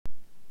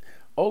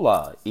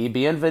Hola y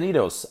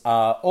bienvenidos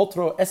a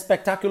otro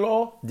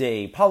espectáculo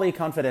de Poly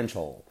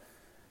Confidential.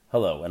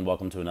 Hello and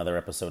welcome to another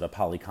episode of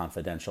Poly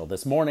Confidential.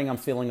 This morning I'm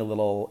feeling a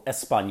little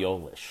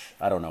Espanolish.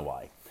 I don't know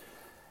why.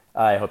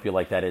 I hope you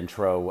like that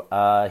intro.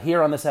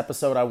 Here on this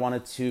episode, I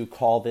wanted to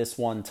call this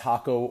one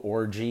Taco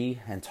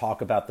Orgy and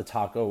talk about the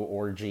taco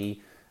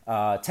orgy.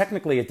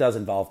 Technically, it does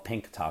involve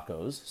pink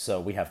tacos, so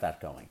we have that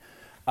going.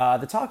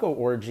 The taco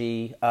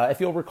orgy, if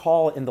you'll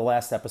recall in the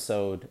last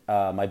episode,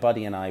 my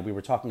buddy and we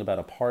were talking about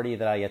a party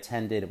that I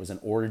attended. It was an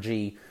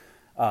orgy.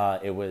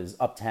 It was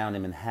uptown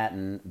in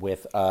Manhattan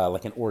with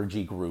like an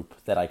orgy group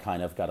that I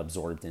kind of got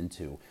absorbed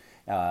into,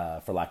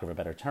 for lack of a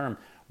better term.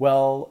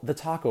 Well, the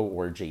taco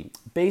orgy,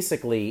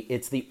 basically,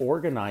 it's the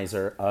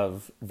organizer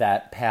of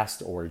that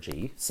past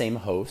orgy, same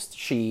host.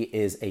 She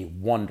is a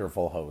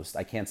wonderful host.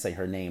 I can't say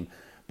her name,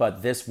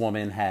 but this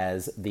woman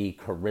has the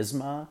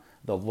charisma,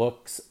 the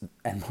looks,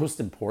 and most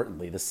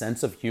importantly, the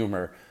sense of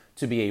humor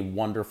to be a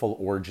wonderful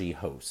orgy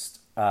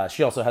host.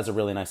 She also has a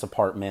really nice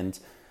apartment.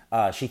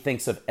 She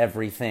thinks of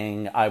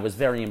everything. I was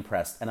very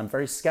impressed, and I'm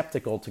very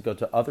skeptical to go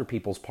to other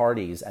people's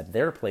parties at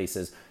their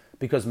places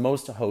because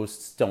most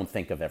hosts don't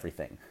think of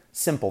everything.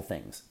 Simple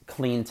things: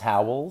 clean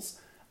towels,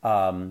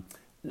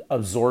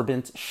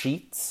 absorbent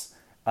sheets,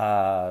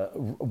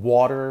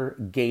 water,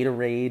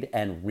 Gatorade,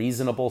 and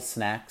reasonable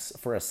snacks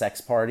for a sex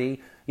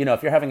party. You know,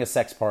 if you're having a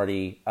sex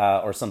party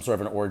or some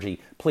sort of an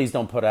orgy, please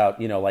don't put out,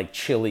 like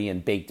chili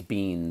and baked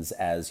beans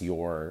as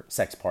your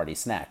sex party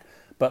snack.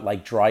 But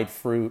like dried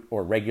fruit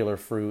or regular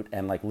fruit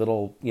and like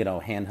little,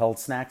 handheld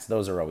snacks,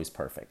 those are always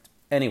perfect.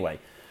 Anyway,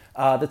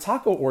 the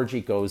taco orgy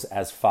goes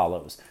as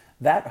follows.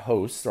 That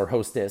host or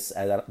hostess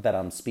that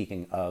I'm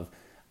speaking of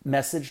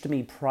messaged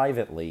me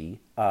privately,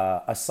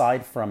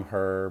 aside from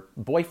her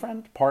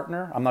boyfriend,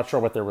 partner, I'm not sure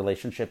what their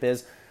relationship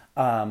is,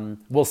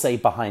 we'll say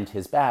behind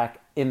his back,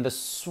 in the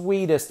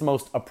sweetest,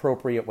 most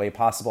appropriate way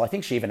possible. I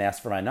think she even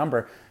asked for my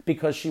number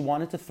because she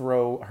wanted to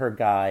throw her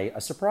guy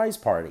a surprise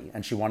party,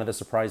 and she wanted the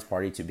surprise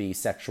party to be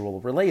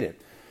sexual related.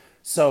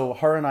 So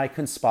her and I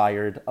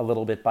conspired a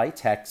little bit by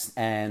text,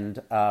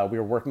 and we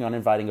were working on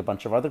inviting a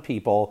bunch of other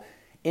people.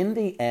 In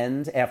the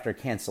end, after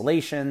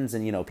cancellations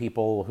and,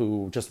 people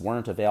who just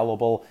weren't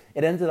available,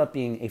 it ended up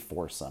being a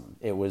foursome.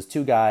 It was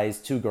 2 guys,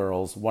 2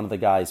 girls, one of the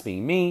guys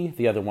being me,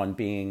 the other one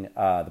being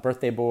the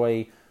birthday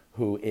boy,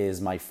 who is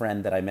my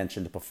friend that I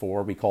mentioned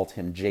before. We called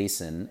him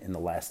Jason in the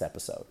last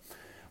episode.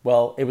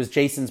 Well, it was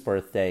Jason's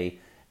birthday,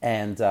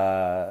 and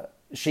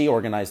she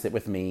organized it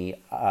with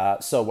me.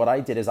 So what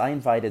I did is I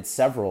invited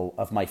several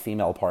of my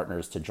female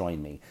partners to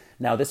join me.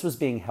 Now, this was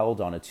being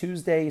held on a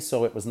Tuesday,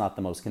 so it was not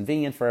the most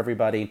convenient for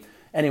everybody.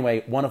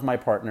 Anyway, one of my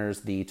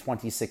partners, the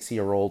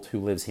 26-year-old who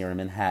lives here in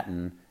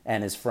Manhattan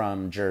and is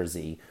from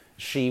Jersey,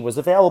 she was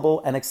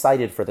available and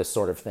excited for this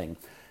sort of thing.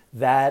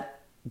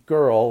 That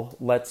girl,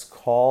 let's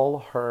call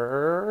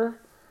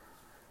her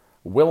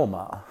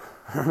Wilma.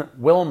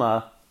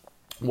 Wilma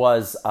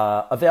was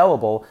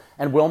available,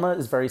 and Wilma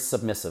is very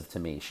submissive to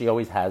me. She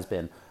always has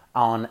been.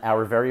 On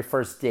our very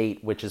first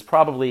date, which is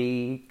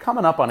probably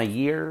coming up on a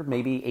year,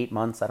 maybe 8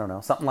 months, I don't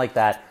know, something like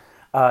that,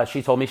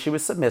 she told me she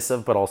was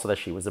submissive, but also that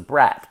she was a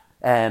brat.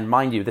 And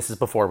mind you, this is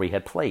before we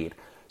had played.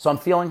 So I'm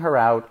feeling her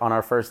out on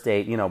our first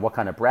date. What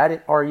kind of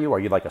brat are you? Are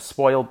you like a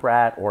spoiled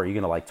brat? Or are you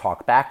going to like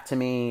talk back to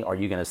me? Are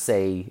you going to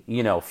say,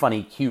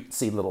 funny,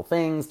 cutesy little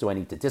things? Do I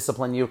need to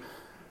discipline you?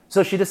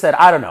 So she just said,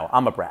 I don't know,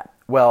 I'm a brat.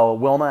 Well,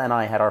 Wilma and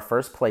I had our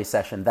first play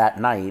session that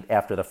night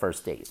after the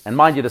first date. And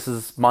mind you, this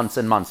is months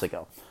and months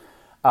ago.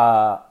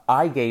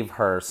 I gave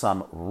her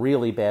some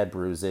really bad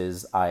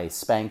bruises. I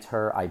spanked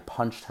her. I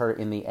punched her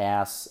in the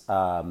ass.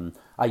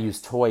 I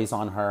used toys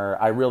on her.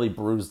 I really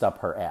bruised up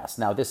her ass.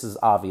 Now, this is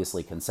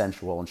obviously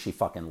consensual, and she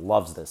fucking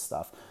loves this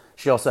stuff.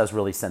 She also has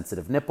really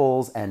sensitive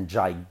nipples and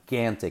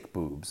gigantic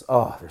boobs.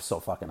 Oh, they're so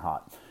fucking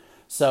hot.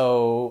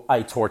 So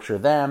I torture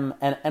them.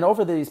 And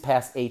over these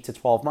past 8 to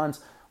 12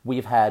 months,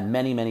 we've had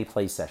many, many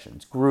play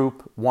sessions.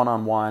 Group,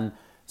 one-on-one.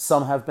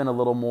 Some have been a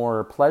little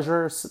more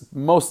pleasure.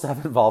 Most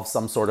have involved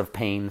some sort of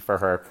pain for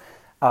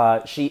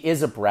her. She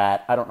is a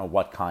brat. I don't know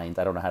what kind.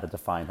 I don't know how to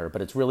define her, but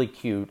it's really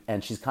cute.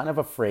 And she's kind of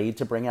afraid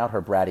to bring out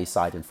her bratty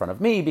side in front of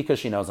me because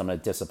she knows I'm going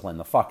to discipline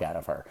the fuck out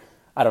of her.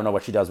 I don't know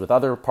what she does with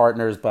other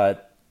partners,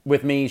 but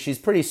with me, she's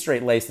pretty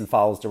straight-laced and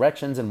follows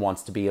directions and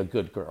wants to be a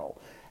good girl.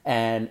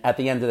 And at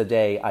the end of the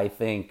day, I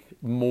think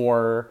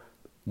more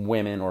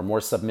women or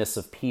more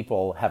submissive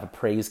people have a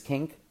praise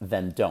kink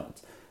than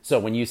don't. So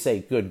when you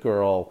say good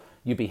girl,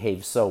 you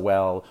behaved so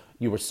well,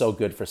 you were so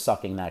good for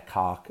sucking that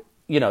cock,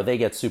 they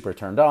get super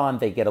turned on,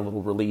 they get a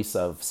little release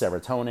of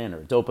serotonin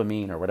or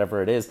dopamine or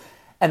whatever it is,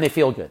 and they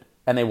feel good,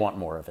 and they want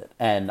more of it.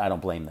 And I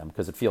don't blame them,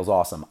 because it feels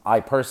awesome. I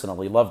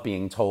personally love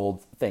being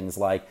told things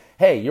like,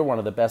 hey, you're one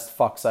of the best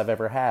fucks I've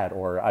ever had,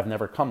 or I've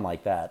never come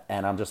like that.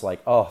 And I'm just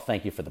like, oh,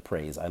 thank you for the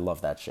praise. I love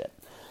that shit.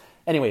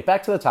 Anyway,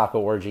 back to the taco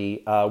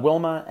orgy.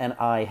 Wilma and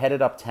I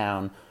headed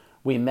uptown.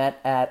 We met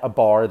at a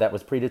bar that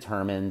was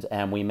predetermined,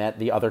 and we met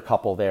the other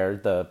couple there,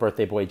 the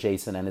birthday boy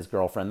Jason and his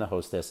girlfriend, the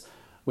hostess.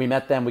 We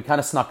met them. We kind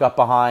of snuck up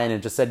behind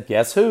and just said,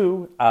 guess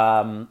who?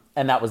 And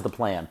that was the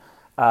plan.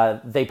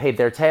 They paid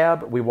their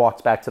tab. We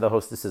walked back to the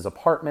hostess's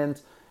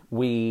apartment.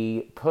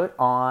 We put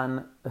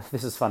on,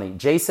 this is funny,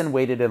 Jason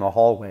waited in the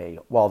hallway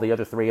while the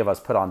other three of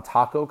us put on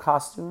taco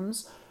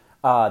costumes.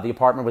 The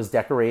apartment was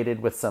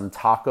decorated with some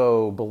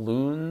taco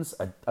balloons,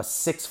 a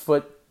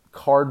 6-foot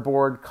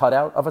cardboard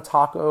cutout of a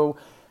taco,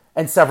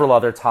 and several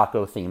other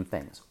taco-themed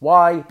things.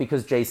 Why?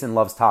 Because Jason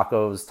loves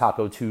tacos,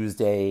 Taco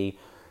Tuesday,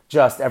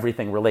 just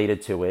everything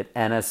related to it.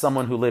 And as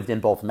someone who lived in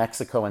both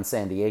Mexico and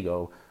San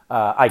Diego,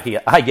 I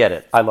get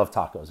it. I love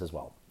tacos as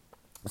well.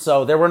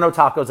 So there were no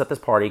tacos at this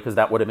party because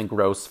that would have been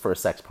gross for a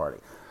sex party.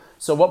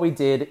 So what we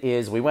did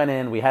is we went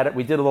in, we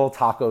did a little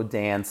taco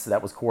dance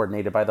that was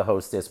coordinated by the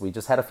hostess. We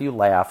just had a few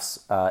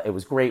laughs. It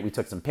was great. We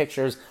took some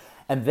pictures.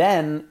 And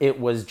then it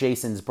was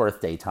Jason's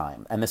birthday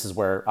time. And this is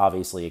where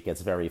obviously it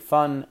gets very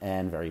fun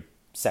and very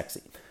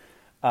sexy.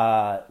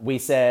 We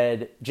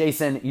said,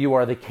 Jason, you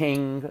are the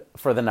king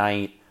for the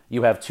night.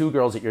 You have 2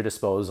 girls at your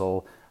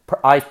disposal.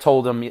 I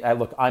told him,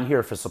 look, I'm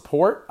here for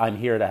support. I'm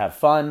here to have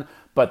fun.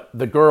 But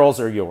the girls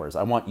are yours.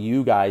 I want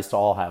you guys to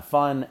all have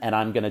fun, and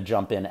I'm going to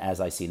jump in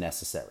as I see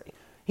necessary.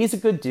 He's a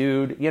good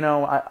dude. You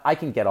know, I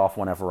can get off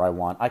whenever I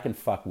want. I can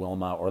fuck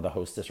Wilma or the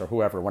hostess or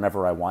whoever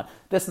whenever I want.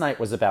 This night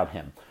was about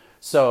him.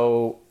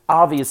 So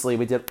obviously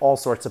we did all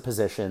sorts of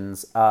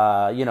positions,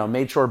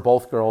 made sure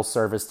both girls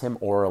serviced him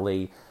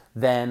orally.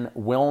 Then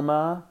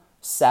Wilma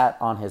sat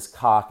on his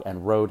cock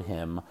and rode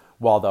him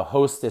while the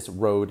hostess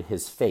rode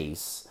his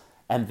face.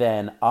 And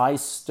then I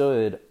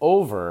stood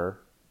over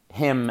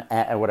him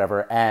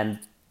and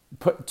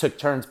took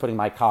turns putting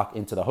my cock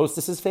into the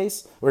hostess's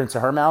face or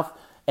into her mouth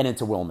and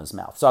into Wilma's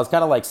mouth. So I was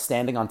kind of like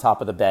standing on top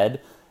of the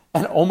bed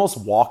and almost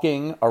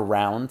walking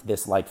around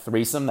this like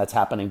threesome that's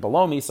happening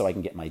below me so I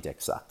can get my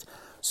dick sucked.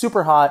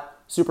 Super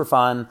hot, super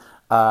fun.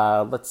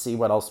 Let's see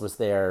what else was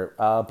there.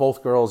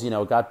 Both girls,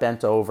 got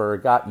bent over,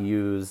 got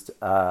used.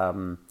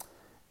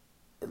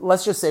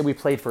 Let's just say we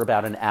played for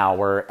about an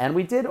hour, and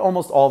we did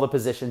almost all the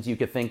positions you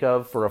could think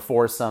of for a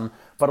foursome,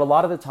 but a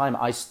lot of the time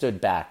I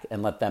stood back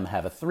and let them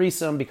have a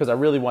threesome because I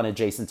really wanted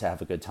Jason to have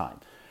a good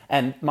time.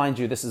 And mind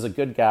you, this is a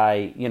good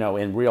guy,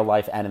 in real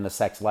life and in the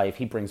sex life.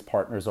 He brings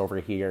partners over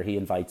here. He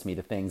invites me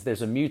to things.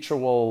 There's a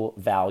mutual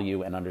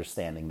value and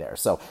understanding there.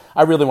 So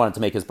I really wanted to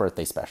make his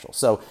birthday special.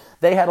 So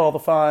they had all the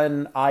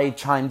fun. I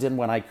chimed in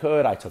when I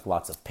could. I took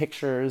lots of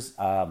pictures.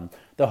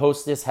 The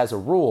hostess has a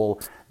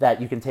rule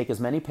that you can take as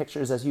many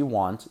pictures as you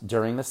want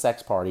during the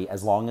sex party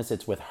as long as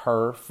it's with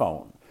her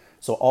phone.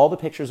 So all the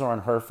pictures are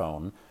on her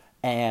phone.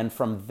 And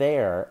from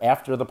there,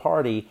 after the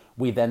party,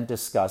 we then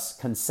discuss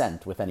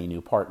consent with any new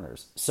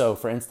partners. So,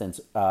 for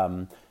instance,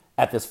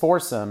 at this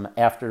foursome,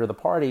 after the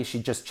party, she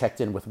just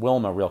checked in with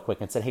Wilma real quick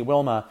and said, hey,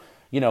 Wilma,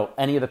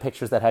 any of the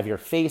pictures that have your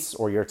face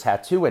or your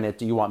tattoo in it,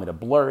 do you want me to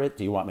blur it?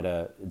 Do you want me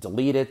to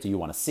delete it? Do you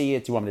want to see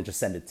it? Do you want me to just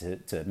send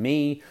it to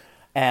me?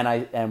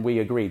 And we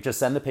agreed, just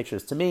send the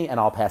pictures to me and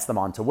I'll pass them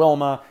on to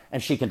Wilma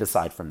and she can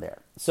decide from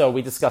there. So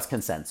we discussed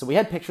consent. So we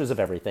had pictures of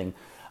everything.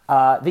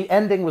 The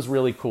ending was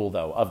really cool,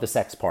 though, of the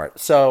sex part.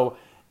 So,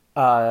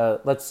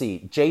 let's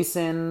see.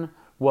 Jason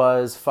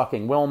was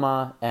fucking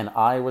Wilma, and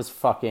I was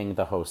fucking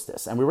the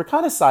hostess. And we were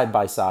kind of side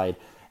by side.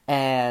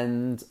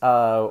 And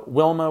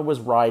Wilma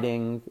was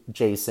riding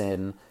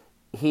Jason.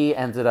 He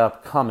ended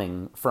up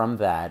coming from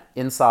that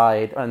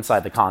inside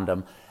the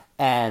condom.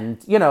 And,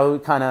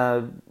 kind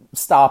of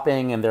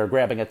stopping, and they're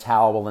grabbing a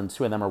towel, and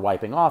 2 of them are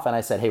wiping off. And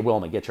I said, hey,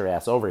 Wilma, get your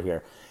ass over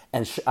here.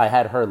 And I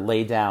had her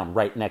lay down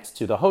right next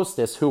to the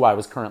hostess, who I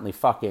was currently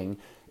fucking,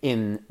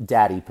 in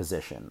daddy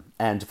position.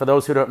 And for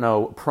those who don't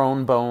know,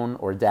 prone bone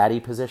or daddy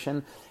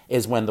position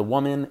is when the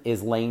woman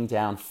is laying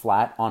down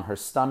flat on her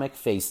stomach,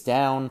 face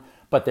down,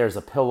 but there's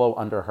a pillow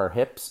under her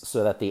hips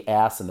so that the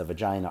ass and the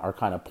vagina are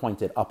kind of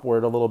pointed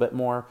upward a little bit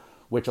more,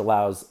 which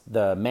allows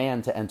the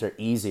man to enter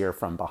easier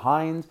from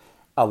behind,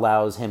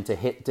 allows him to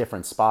hit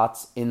different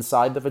spots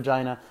inside the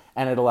vagina,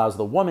 and it allows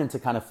the woman to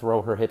kind of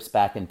throw her hips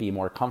back and be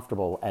more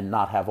comfortable and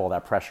not have all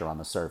that pressure on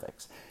the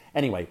cervix.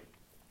 Anyway,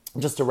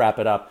 just to wrap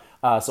it up,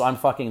 so I'm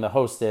fucking the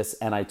hostess,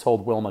 and I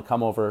told Wilma,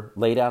 come over,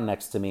 lay down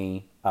next to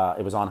me.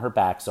 It was on her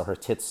back, so her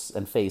tits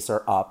and face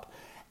are up.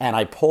 And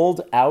I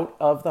pulled out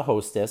of the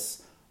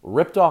hostess,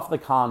 ripped off the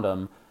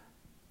condom,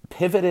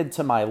 pivoted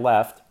to my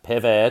left,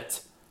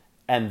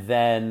 and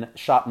then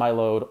shot my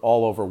load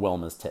all over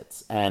Wilma's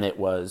tits. And it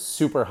was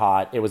super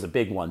hot. It was a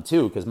big one,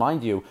 too, because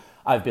mind you,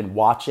 I've been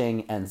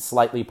watching and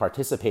slightly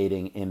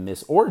participating in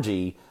this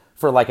orgy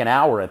for like an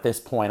hour at this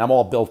point. I'm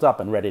all built up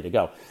and ready to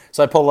go.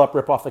 So I pull up,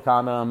 rip off the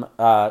condom,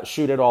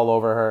 shoot it all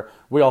over her.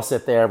 We all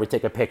sit there. We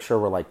take a picture.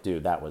 We're like,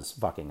 dude, that was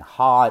fucking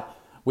hot.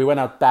 We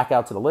went back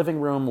out to the living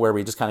room where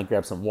we just kind of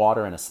grabbed some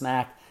water and a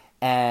snack.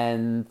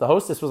 And the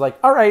hostess was like,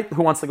 all right,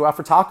 who wants to go out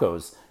for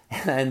tacos?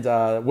 And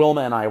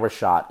Wilma and I were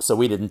shot, so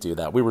we didn't do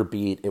that. We were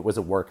beat. It was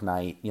a work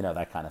night,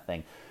 that kind of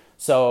thing.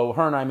 So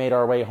her and I made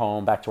our way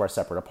home back to our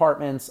separate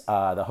apartments.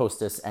 The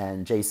hostess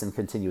and Jason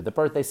continued the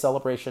birthday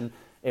celebration.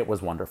 It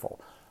was wonderful.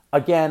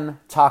 Again,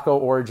 taco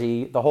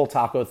orgy. The whole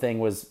taco thing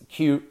was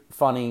cute,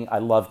 funny. I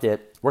loved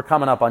it. We're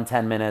coming up on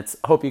 10 minutes.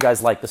 Hope you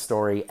guys like the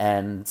story,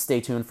 and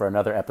stay tuned for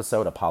another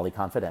episode of Poly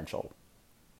Confidential.